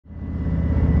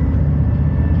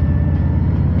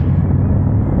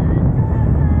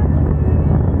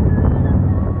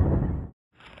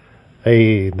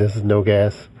Hey, this is No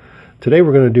Gas. Today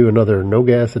we're going to do another No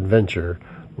Gas adventure,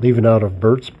 leaving out of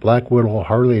Bert's Black Widow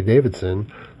Harley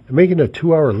Davidson and making a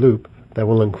 2-hour loop that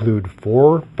will include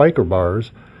 4 biker bars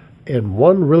and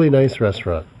 1 really nice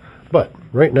restaurant. But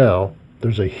right now,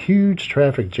 there's a huge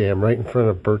traffic jam right in front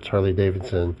of Bert's Harley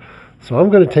Davidson, so I'm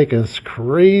going to take this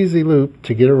crazy loop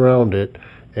to get around it,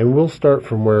 and we'll start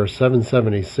from where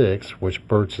 776, which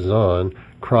Bert's is on,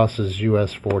 crosses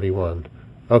US 41.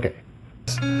 Okay.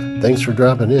 Thanks for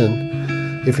dropping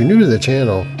in. If you're new to the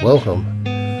channel, welcome.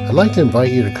 I'd like to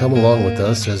invite you to come along with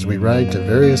us as we ride to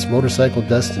various motorcycle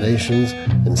destinations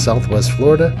in Southwest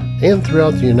Florida and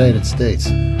throughout the United States,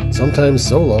 sometimes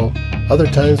solo, other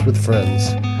times with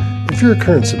friends. If you're a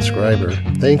current subscriber,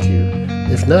 thank you.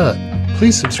 If not,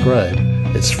 please subscribe.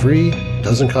 It's free,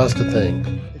 doesn't cost a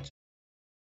thing.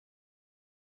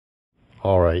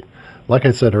 Alright, like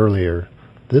I said earlier,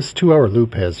 this 2-hour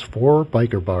loop has 4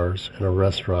 biker bars and a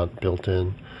restaurant built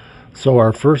in. So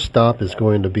our first stop is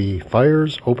going to be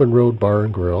Fire's Open Road Bar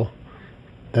and Grill,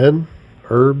 then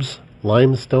Herb's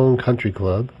Limestone Country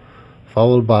Club,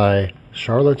 followed by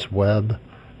Charlotte's Web,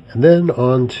 and then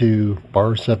on to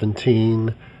Bar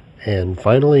 17, and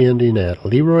finally ending at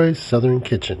Leroy's Southern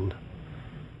Kitchen.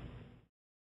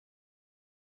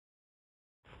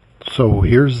 So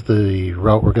here's the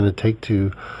route we're going to take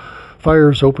to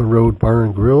Fire's Open Road Bar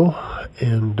and Grill,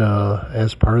 and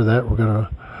as part of that we're going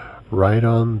to ride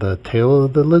on the tail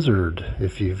of the lizard,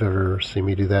 if you've ever seen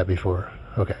me do that before.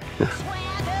 Okay.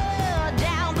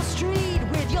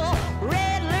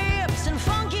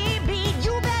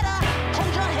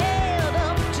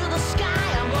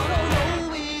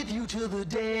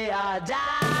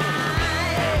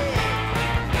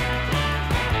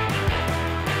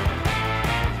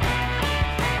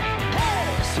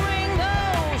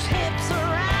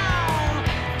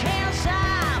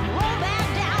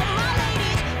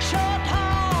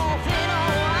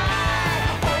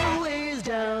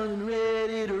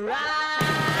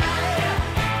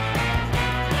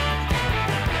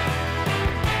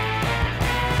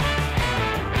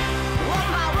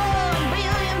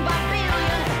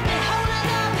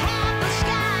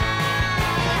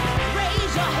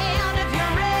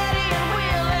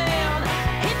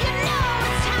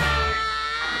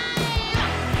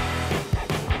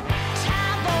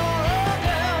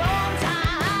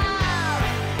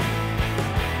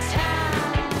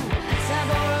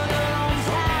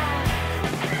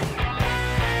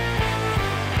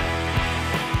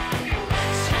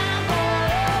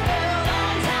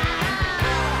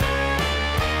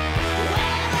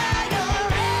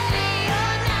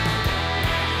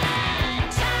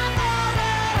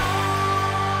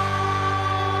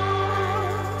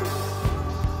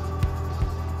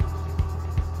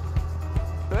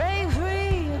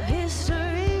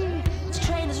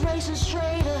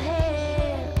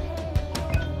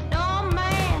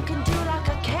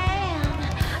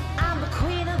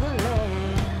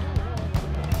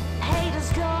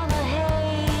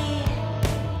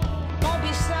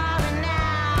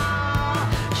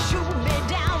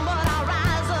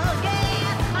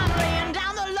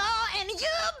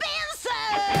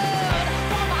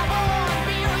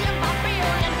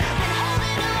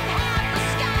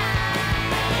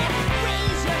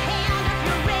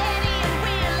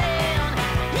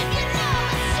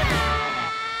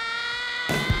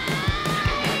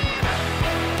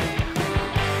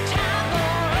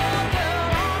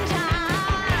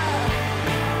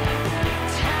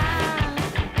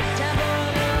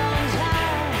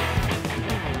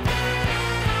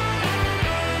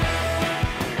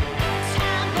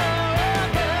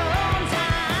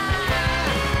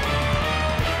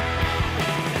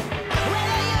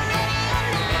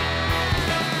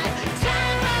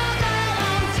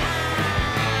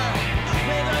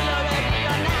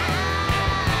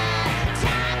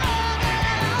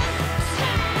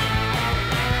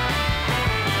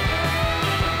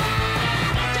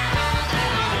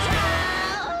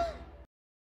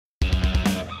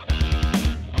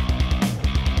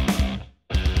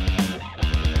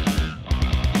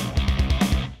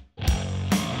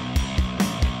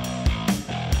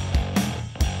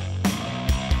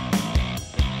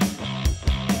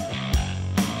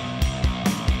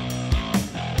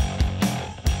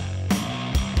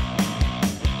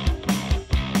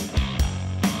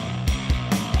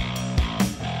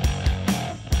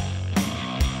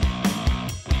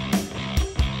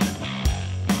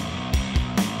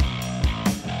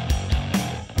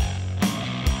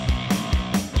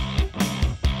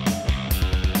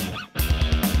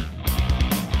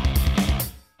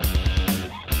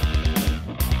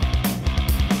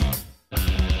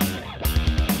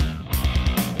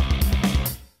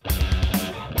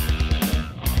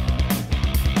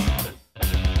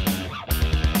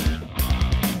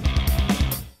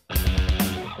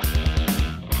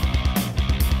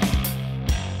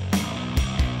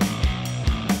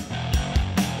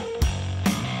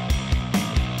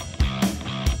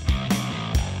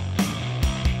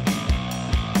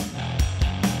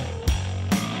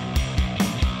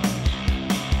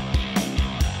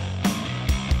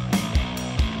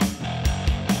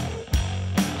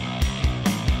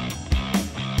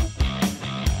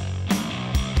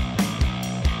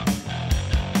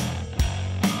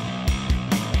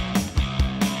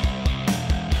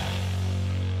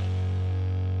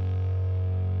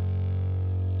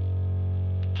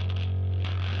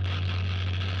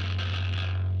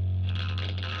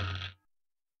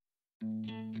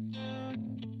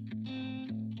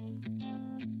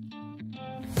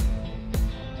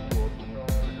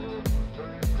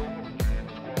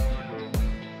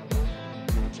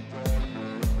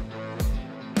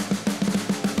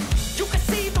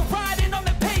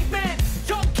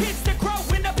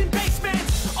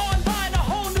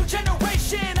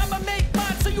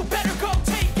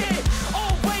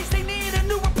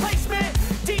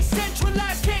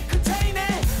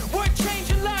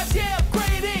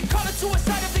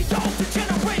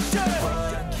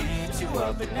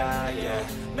 up at night, yeah.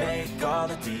 Make all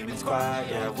the demons quiet,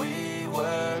 yeah. We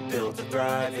were built to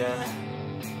thrive, yeah.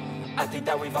 I think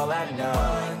that we've all had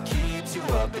enough. What keeps you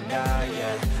up at night,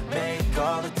 yeah. Make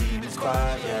all the demons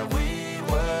quiet, yeah. We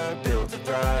were built to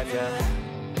thrive, yeah.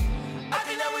 I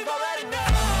think that we've all had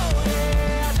enough. Oh,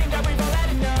 yeah, I think that we've all had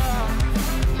enough.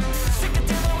 Sick of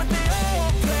dealing with the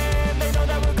old plan. They know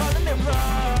that we're calling it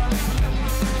wrong.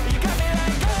 You got me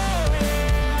like, oh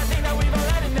yeah, I think that we've all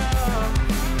had enough.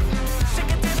 Sick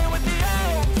of dealing with the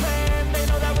old plan. They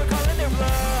know that we're calling it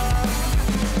wrong.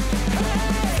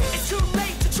 Hey, it's too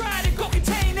late to try to go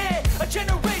contain it. A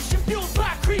generation fueled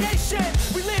by creation.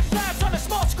 We live lives on a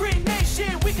small screen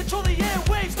nation. We control the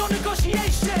airwaves, no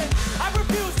negotiation. I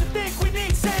refuse to think we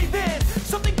need saving.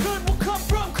 Something good will come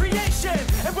from creation.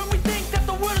 And when we think that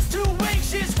the world is too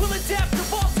anxious, we'll adapt,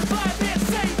 evolve, survive, and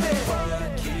save it.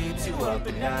 What keeps you up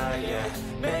at night, yeah.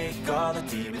 Make all the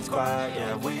demons quiet,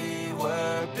 yeah. We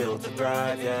were built to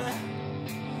thrive, yeah.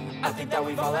 I think that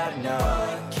we've all had enough.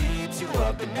 What keeps you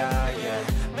up at night, yeah.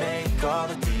 Make all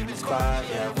the demons quiet,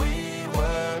 yeah. We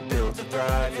were built to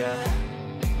thrive, yeah.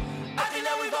 I think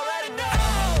that we've all had enough.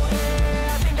 Oh,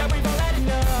 yeah, I think that we've all had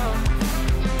enough.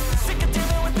 Sick of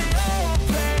dealing with the old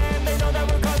plan. They know that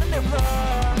we're calling it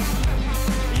wrong.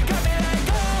 You got me like,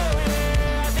 oh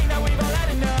yeah, I think that we've all had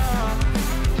enough.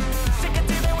 Sick of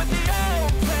dealing with the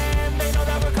old plan. They know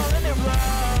that we're calling it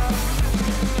wrong.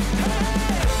 Hey,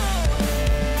 oh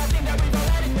yeah, I think that we've all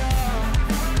had enough.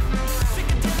 Sick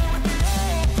of dealing with the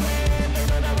old plan. They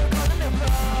know that we're calling it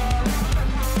wrong.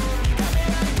 You got me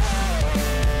like, oh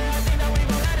yeah, I think that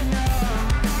we've all had enough.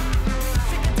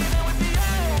 Sick of dealing with the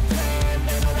old plan.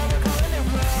 They know that we're calling it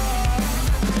wrong.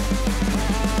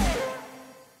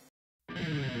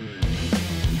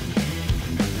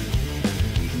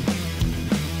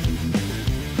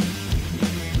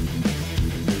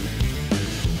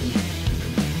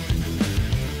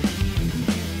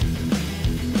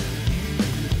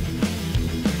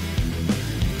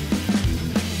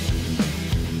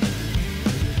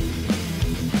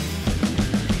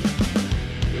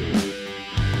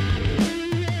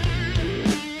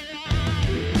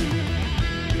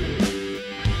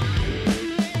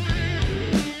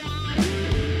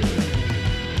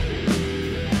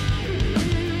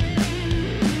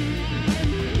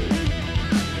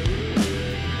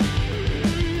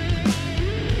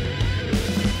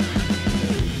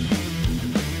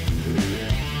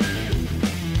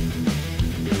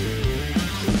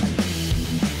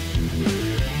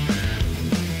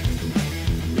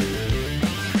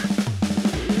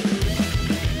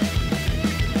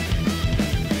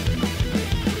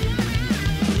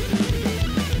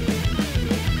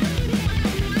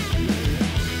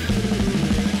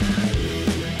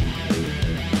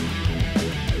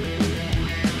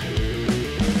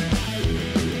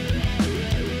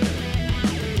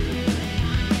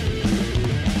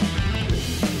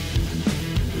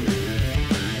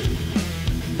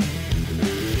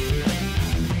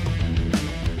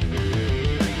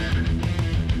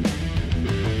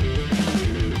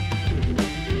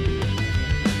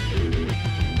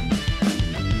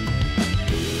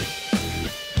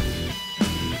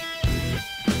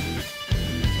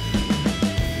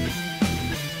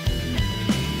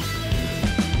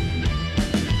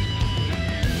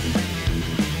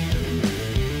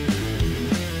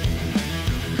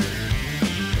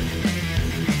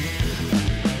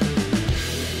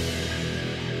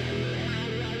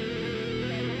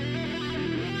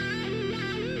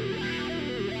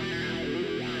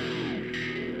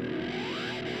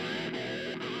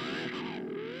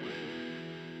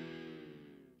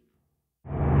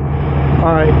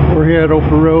 Alright, we're here at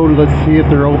Open Road. Let's see if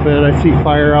they're open. I see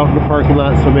fire out in the parking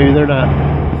lot, so maybe they're not.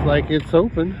 Looks like it's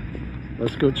open.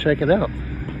 Let's go check it out.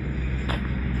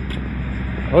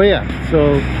 Oh yeah,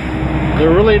 so they're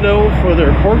really known for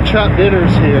their pork chop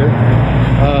dinners here.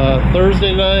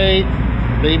 Thursday night,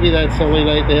 maybe that's the only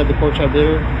night they have the pork chop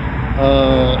dinner.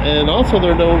 And also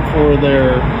they're known for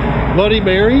their Bloody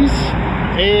Marys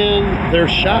and their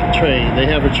shot train. They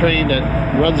have a train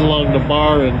that runs along the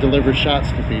bar and delivers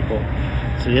shots to people.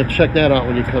 So you have to check that out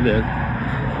when you come in.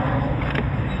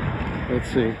 Let's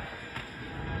see.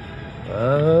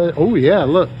 Oh yeah,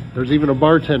 look, there's even a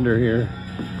bartender here.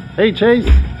 Hey Chase.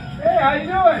 Hey, how you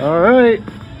doing? All right.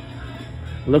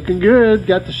 Looking good.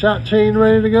 Got the shot chain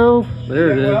ready to go.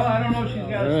 There it is. Well, I don't know if she's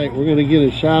got All right, we're gonna get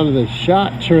a shot of the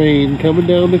shot train coming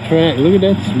down the track. Look at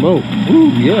that smoke.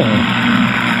 Ooh, yeah.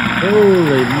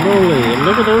 Holy moly, and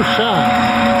look at those shots.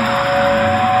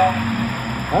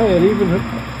 I had even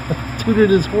tooted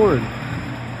his horn.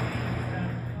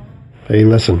 Hey,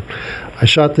 listen, I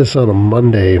shot this on a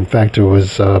Monday. In fact, it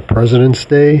was President's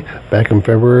Day back in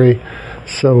February.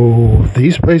 So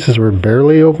these places were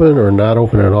barely open or not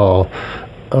open at all.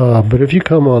 But if you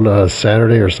come on a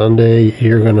Saturday or Sunday,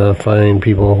 you're going to find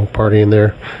people partying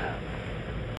there.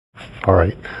 All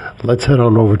right, let's head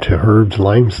on over to Herb's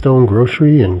Limestone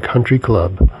Grocery and Country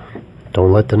Club.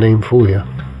 Don't let the name fool you.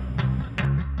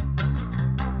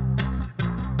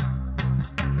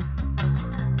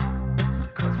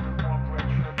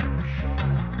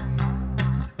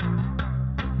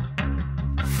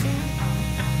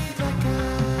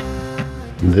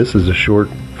 This is a short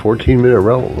 14-minute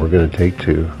route we're going to take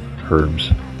to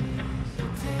Herb's.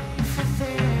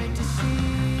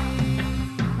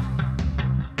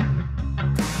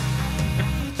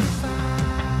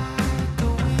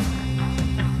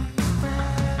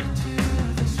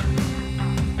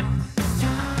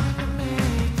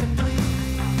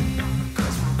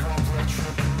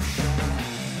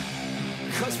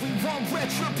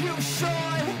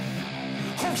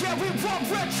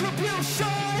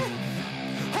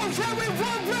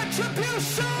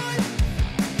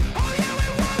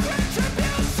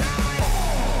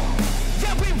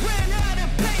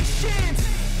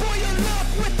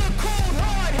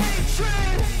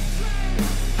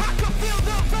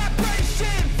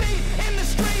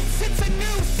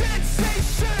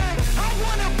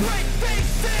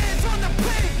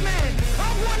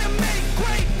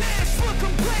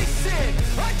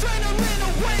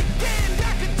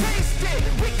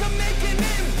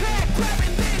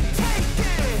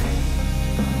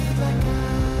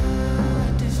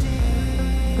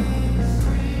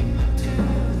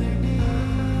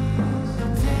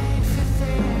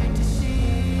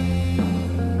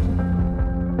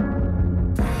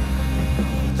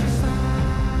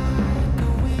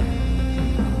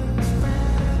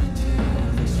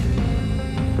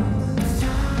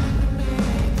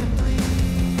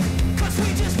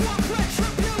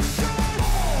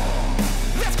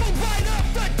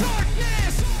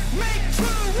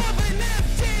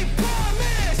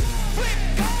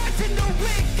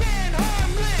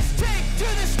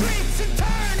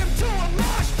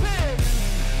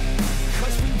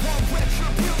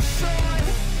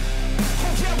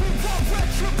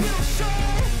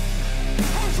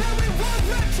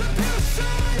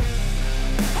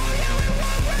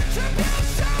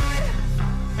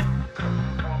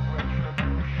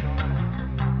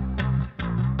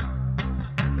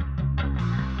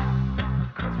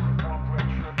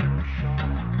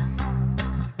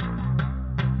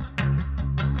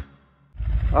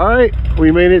 Alright,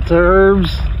 we made it to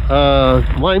Herb's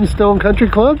Limestone Country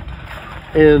Club,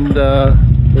 and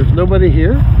there's nobody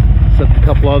here except a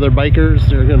couple other bikers.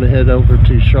 They're going to head over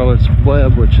to Charlotte's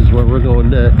Web, which is where we're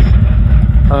going next.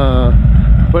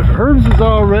 But Herb's is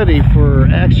all ready for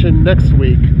action next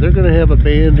week. They're going to have a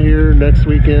band here next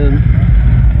weekend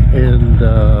and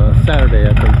Saturday,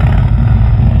 I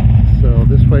think. So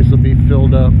this place will be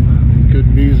filled up. Good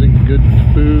music, good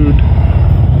food.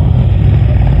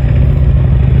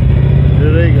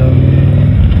 There they go.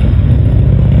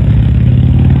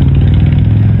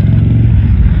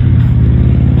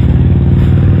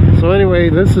 So anyway,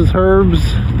 this is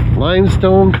Herb's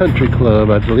Limestone Country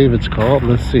Club, I believe it's called.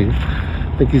 Let's see.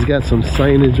 I think he's got some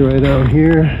signage right out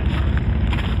here.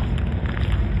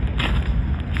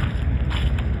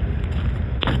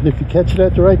 And if you catch it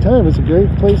at the right time, it's a great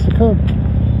place to come.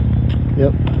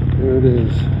 Yep, there it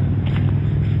is.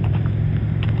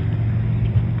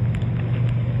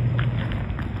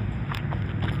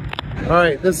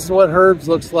 Alright, this is what Herb's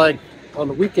looks like on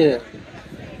the weekend.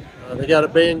 They got a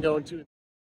band going too.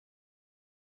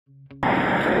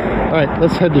 Alright,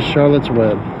 let's head to Charlotte's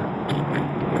Web.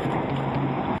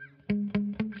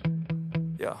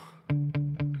 Yeah.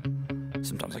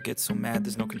 Sometimes I get so mad,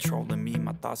 there's no controlling me.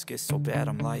 My thoughts get so bad,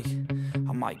 I'm like,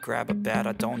 I might grab a bat,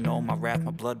 I don't know. My wrath,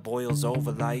 my blood boils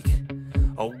over like,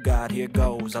 oh God, here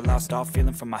goes. I lost all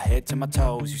feeling from my head to my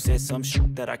toes. You said some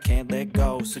shit that I can't let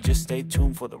go, so just stay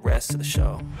tuned for the rest of the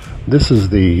show. This is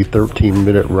the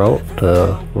 13-minute route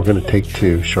we're going to take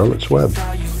to Charlotte's Web.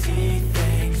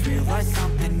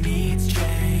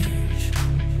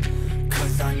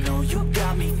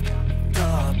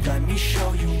 Let me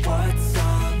show you what's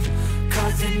up,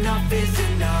 'cause enough is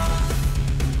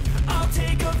enough. I'll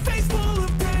take a face full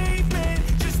of pavement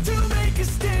just to make a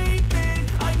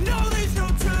statement. I know there's no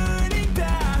turning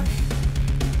back.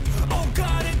 Oh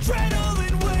God,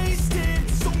 adrenaline wasted,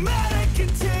 so mad I can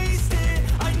taste it.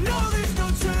 I know there's no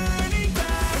turning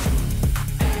back.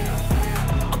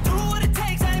 I'll do what it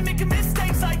takes, I ain't making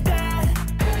mistakes like that.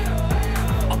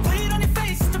 I'll bleed on your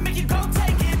face to make you go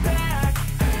take it back.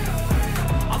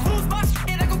 I'll lose my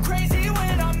shit, I go crazy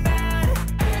when I'm mad.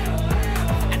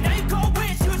 And now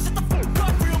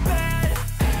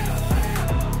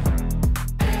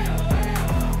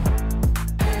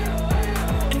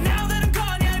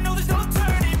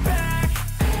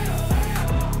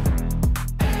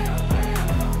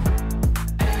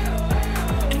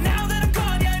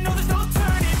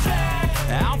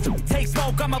Take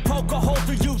smoke, I'ma poke a hole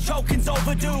through you. Choking's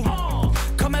overdue.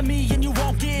 Come at me and you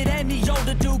won't get any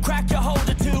older, dude. Crack your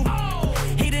holder too.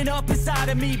 Heating up inside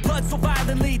of me, blood so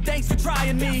violently. Thanks for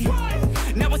trying me.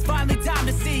 Now it's finally time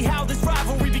to see how this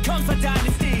rivalry becomes a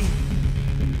dynasty.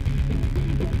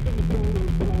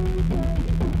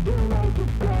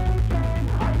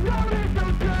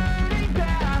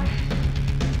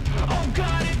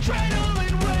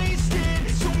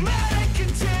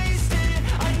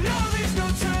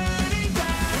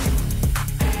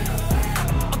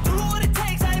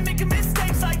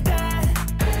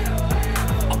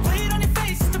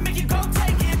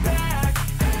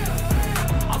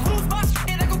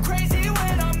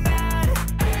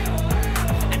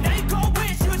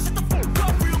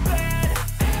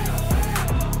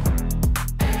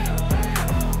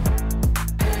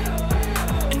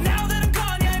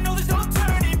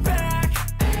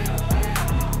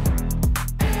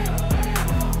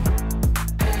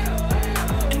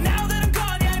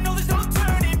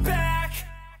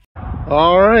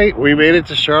 All right, we made it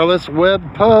to Charlotte's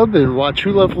Web Pub in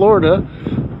Wauchula, Florida,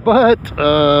 but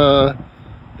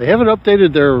they haven't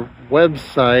updated their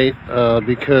website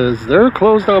because they're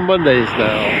closed on Mondays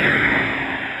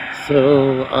now.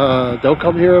 So don't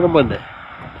come here on a Monday.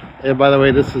 And by the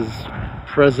way, this is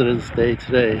President's Day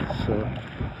today, so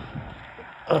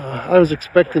I was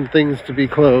expecting things to be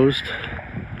closed.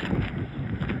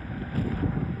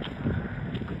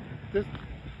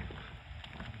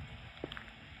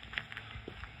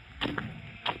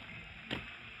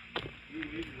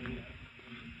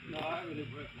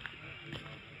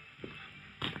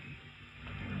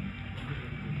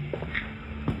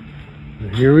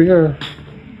 Here we are,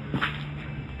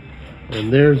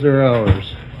 and there's their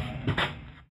hours.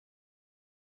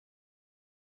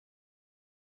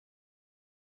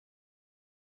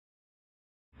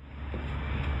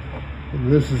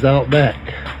 And this is out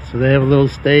back, so they have a little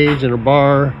stage and a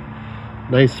bar,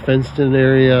 nice fenced-in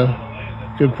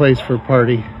area, good place for a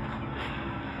party.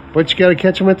 But you got to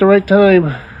catch them at the right time.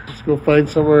 Let's go find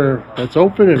somewhere that's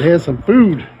open and has some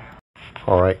food.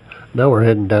 All right. Now we're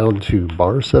heading down to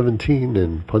Bar 17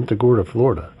 in Punta Gorda,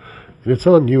 Florida, and it's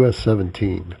on US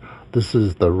 17. This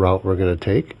is the route we're going to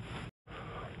take.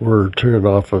 We're turning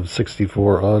off of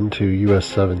 64 onto US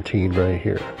 17 right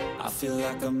here. I feel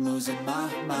like I'm losing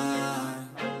my mind.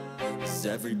 Is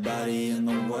everybody in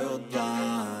the world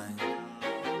blind?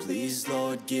 Please,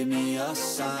 Lord, give me a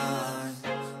sign,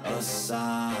 a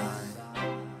sign.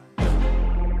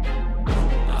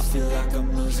 I feel like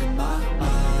I'm losing my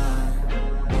mind.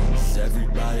 Is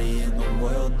everybody in the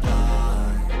world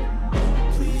blind?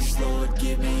 Please, Lord,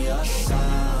 give me a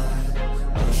sign,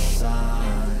 a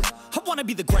sign. I wanna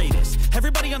be the greatest.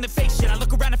 Everybody on the fake shit. I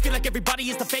look around and feel like everybody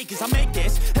is the fakest. I make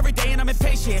this every day and I'm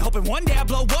impatient, hoping one day I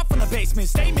blow up from the basement.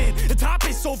 Statement, the top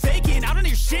is so vacant. I don't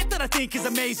hear shit that I think is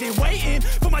amazing. Waiting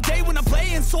for my day when I'm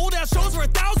playing sold out shows for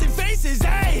 1,000 faces.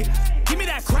 Hey, give me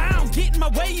that crown, get in my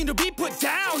way and to be put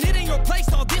down. It ain't your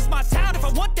place, all this my town. If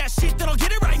I want that shit, then I'll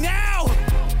get it right now.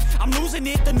 I'm losing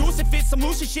it, the noose it fits, some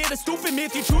losing shit, a stupid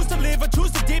myth. You choose to live or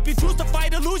choose to dip, you choose to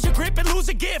fight or lose your grip and lose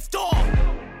a gift.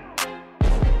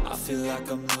 I feel like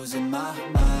I'm losing my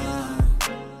mind.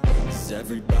 Is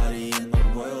everybody in the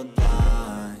world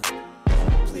blind?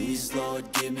 Please,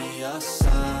 Lord, give me a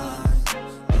sign,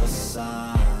 a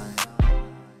sign.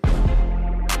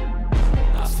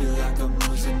 I feel like I'm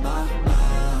losing my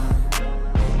mind.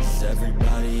 Is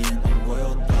everybody in the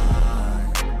world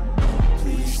blind?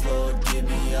 Please, Lord, give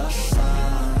me a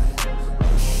sign,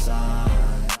 a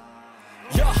sign.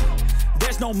 Yeah.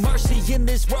 There's no mercy in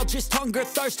this world, just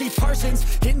hunger-thirsty persons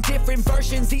in different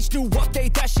versions. Each new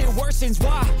update, that shit worsens.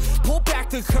 Why? Pull back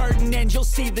the curtain and you'll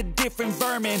see the different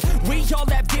vermin. We all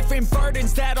have different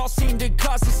burdens that all seem to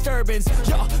cause disturbance.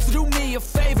 Yo, so do me a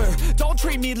favor, don't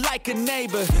treat me like a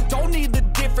neighbor. Don't need the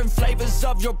different flavors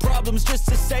of your problems just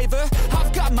to savor.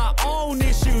 I've got my own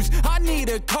issues, I need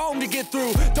a comb to get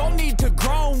through. Don't need to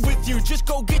groan with you, just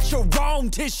go get your own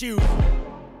tissue.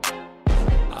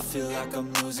 I feel like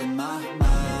I'm losing my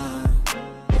mind.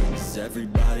 Is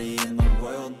everybody in the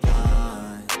world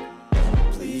blind?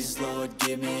 Please, Lord,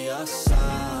 give me a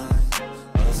sign,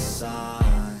 a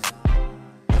sign.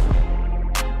 I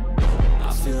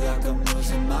feel like I'm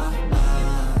losing my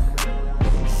mind.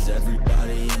 Is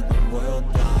everybody in the world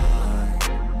blind?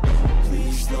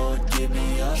 Please, Lord, give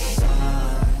me a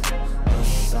sign, a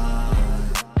sign.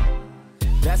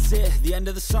 That's it, the end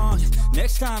of the song.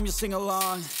 Next time you'll sing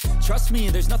along. Trust me,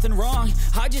 there's nothing wrong.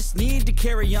 I just need to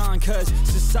carry on, cause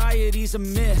society's a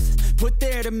myth put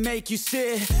there to make you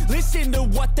sit. Listen to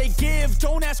what they give.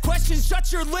 Don't ask questions,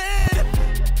 shut your lid.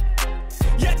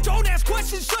 Yeah, don't ask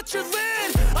questions, shut your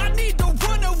lid. I need to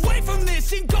run away.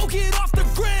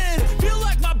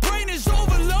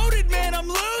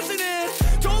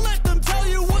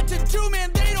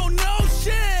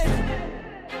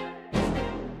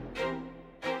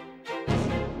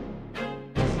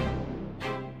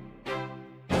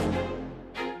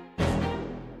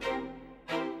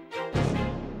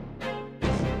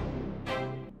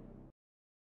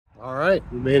 All right,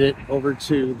 we made it over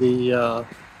to the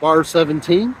Bar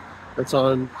 17. That's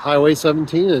on Highway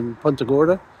 17 in Punta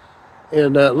Gorda.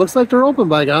 And it looks like they're open,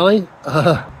 by golly.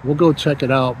 We'll go check it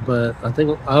out, but I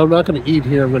think I'm not going to eat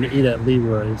here. I'm going to eat at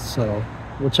Leroy's. So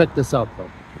we'll check this out,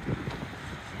 though.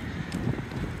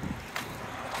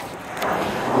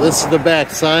 This is the back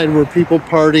side where people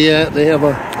party at. They have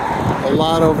a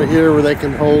lot over here where they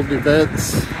can hold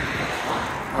events.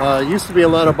 Used to be a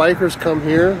lot of bikers come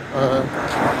here.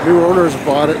 New owners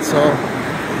bought it, so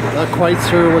not quite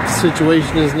sure what the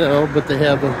situation is now, but they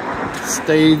have a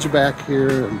stage back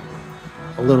here and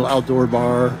a little outdoor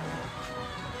bar,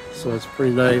 so it's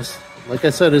pretty nice. Like I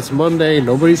said, it's Monday.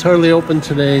 Nobody's hardly open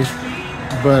today,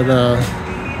 but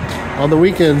on the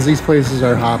weekends, these places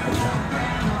are hopping.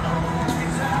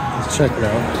 Let's check it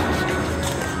out.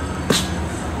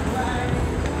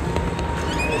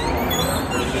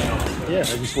 Yeah,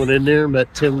 I just went in there,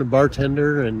 met Tim, the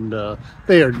bartender, and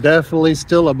they are definitely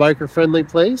still a biker-friendly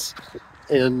place.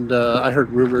 And I heard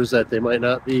rumors that they might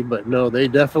not be, but no, they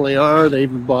definitely are. They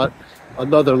even bought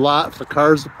another lot for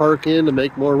cars to park in to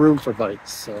make more room for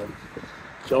bikes. So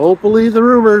don't believe the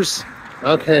rumors.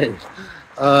 Okay,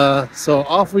 so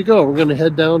off we go. We're going to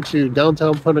head down to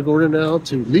downtown Punta Gorda now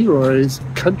to Leroy's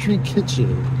Country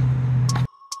Kitchen.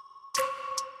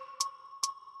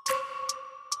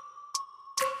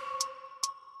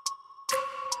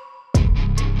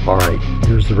 All right,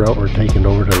 here's the route we're taking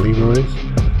over to Leroy's.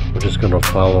 We're just going to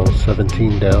follow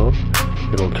 17 down.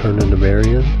 It'll turn into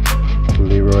Marion.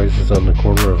 Leroy's is on the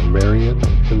corner of Marion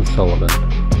and Sullivan.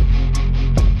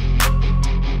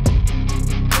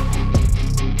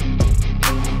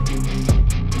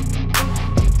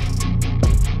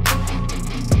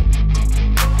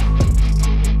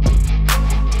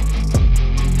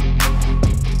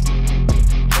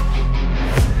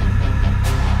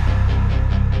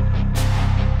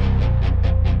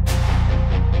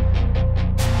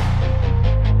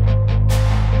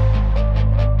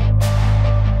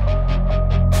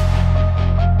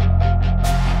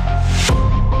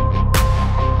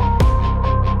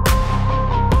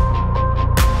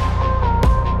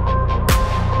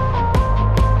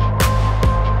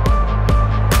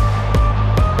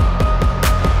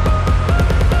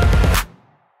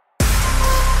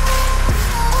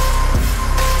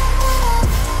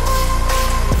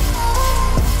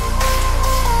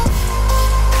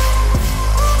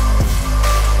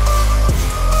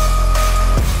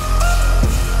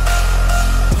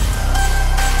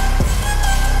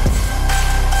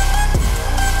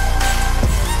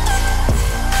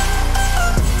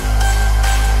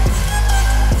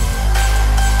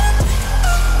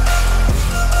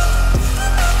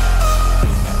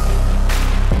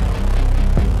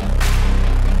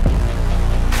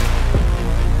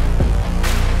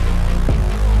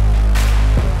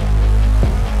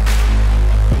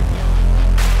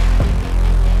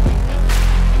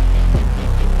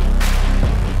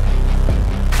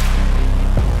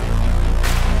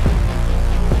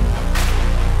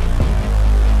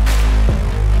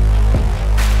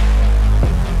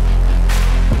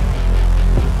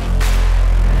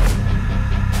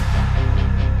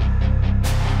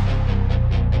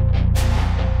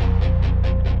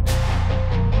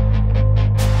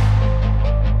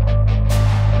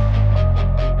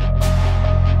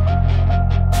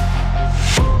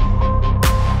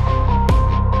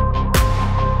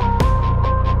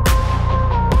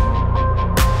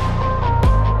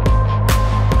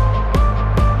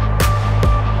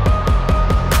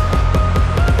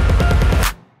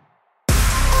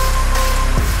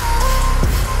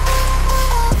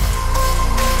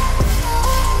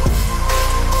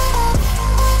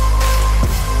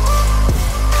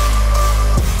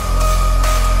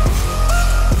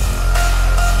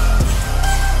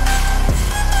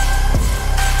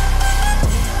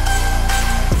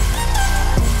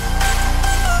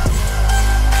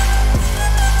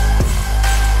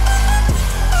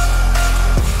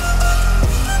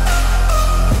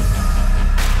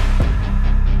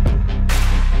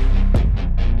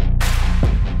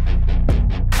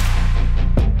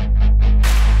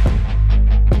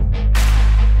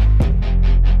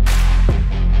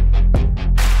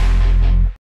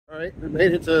 We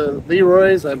made it to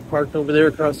Leroy's. I'm parked over there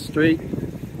across the street,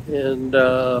 and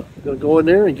I'm gonna go in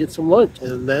there and get some lunch.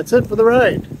 And that's it for the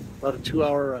ride. About a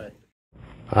 2-hour ride.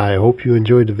 I hope you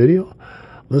enjoyed the video.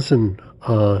 Listen,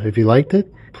 if you liked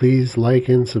it, please like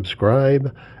and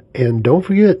subscribe. And don't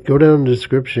forget, go down in the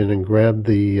description and grab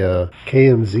the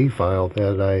KMZ file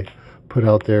that I put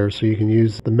out there so you can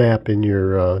use the map in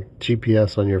your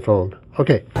GPS on your phone.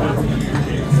 Okay.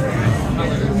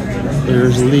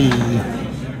 There's Lee.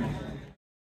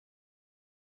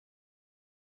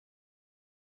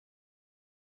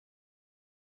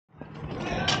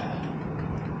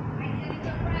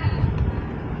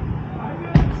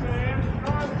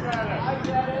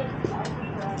 Get it.